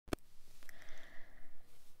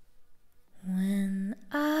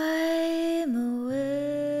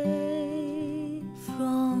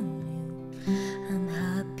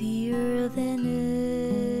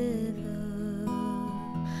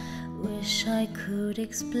I could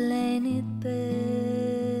explain it better.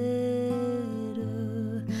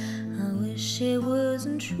 I wish it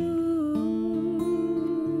wasn't true.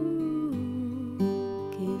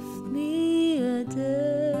 Give me a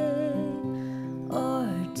day or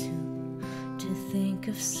two to think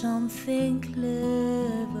of something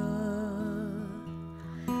clever,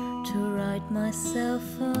 to write myself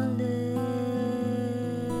a letter,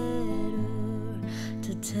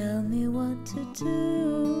 to tell me what to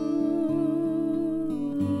do.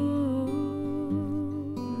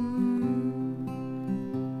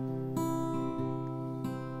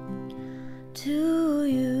 Do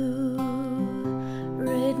you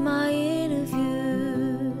read my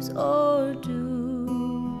interviews, or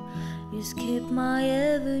do you skip my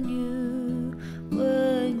avenue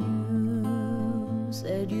when you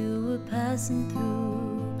said you were passing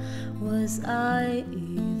through? Was I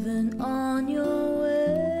even on your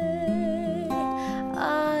way?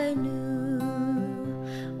 I knew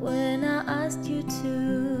when I asked you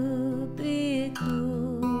to be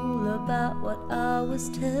cool about what I was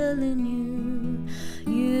telling you.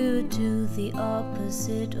 You do the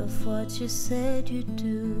opposite of what you said you'd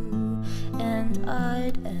do, and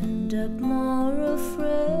I'd end up more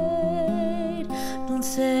afraid. Don't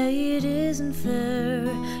say it isn't fair.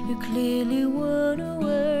 You clearly weren't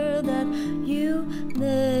aware that you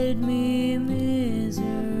made me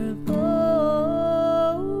miserable.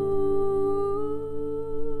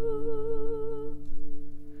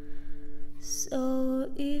 So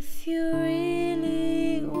if you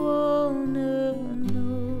really wanna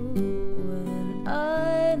know when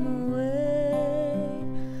I'm away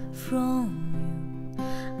from you,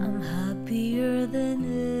 I'm happier than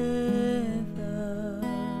ever.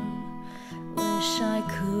 Wish I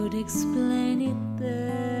could explain it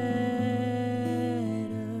better.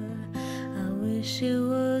 I wish it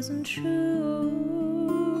wasn't true.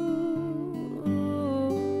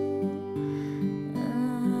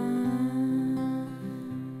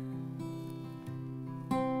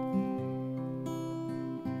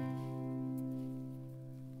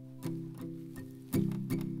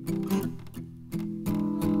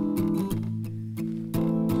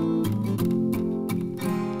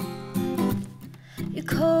 You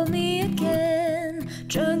called me again,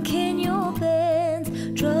 drunk in your Benz,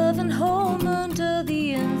 driving home under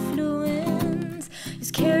the influence. You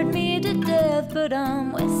scared me to death, but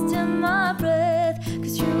I'm wasting my breath,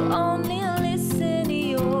 'cause you only listen to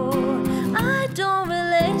your. I don't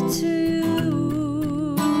relate to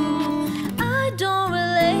you, I don't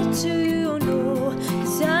relate to you, no,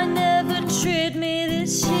 'cause I never treat me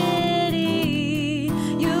this shitty.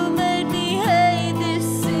 You made me hate this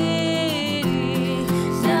city.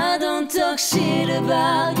 I don't talk shit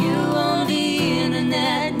about you on the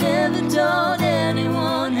internet. Never told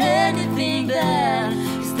anyone anything bad,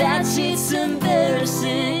 'cause that shit's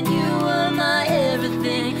embarrassing. You were my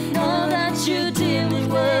everything. All that you did would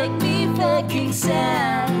make me fucking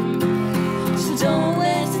sad. So don't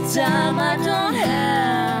waste the time I don't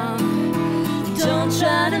have. Don't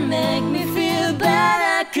try to make me feel bad.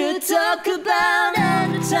 I could talk about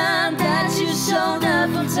every time that you showed up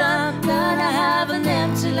on time, but I have an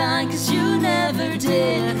empty line 'cause you never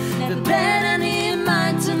did. Never bet any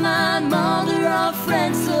mind to my mother or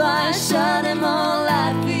friends, so I shot them all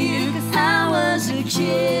out for you 'cause I was a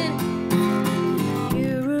kid.